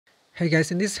Hey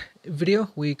guys, in this video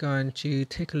we're going to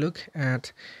take a look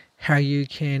at how you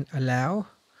can allow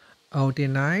or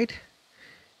deny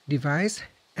device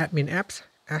admin apps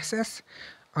access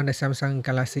on the Samsung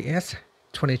Galaxy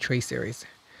S23 series.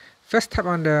 First, tap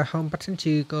on the home button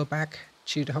to go back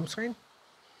to the home screen.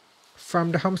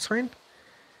 From the home screen,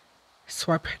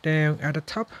 swipe down at the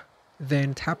top,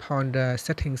 then tap on the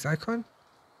settings icon.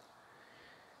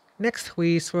 Next,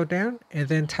 we scroll down and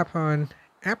then tap on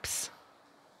apps.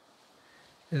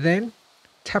 Then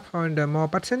tap on the More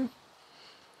button.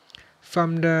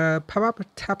 From the pop-up,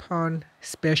 tap on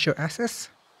Special Access.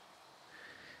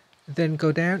 Then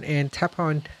go down and tap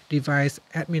on Device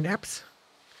Admin Apps.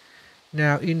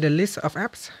 Now in the list of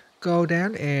apps, go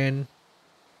down and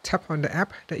tap on the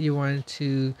app that you want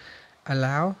to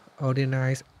allow or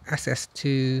deny access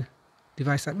to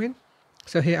Device Admin.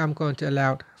 So here I'm going to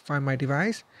allow Find My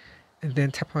Device and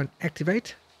then tap on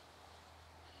Activate.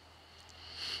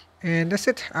 And that's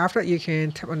it. After you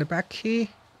can tap on the back key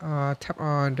or tap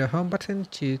on the home button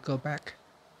to go back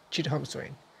to the home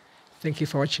screen. Thank you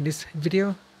for watching this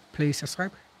video. Please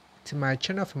subscribe to my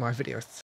channel for more videos.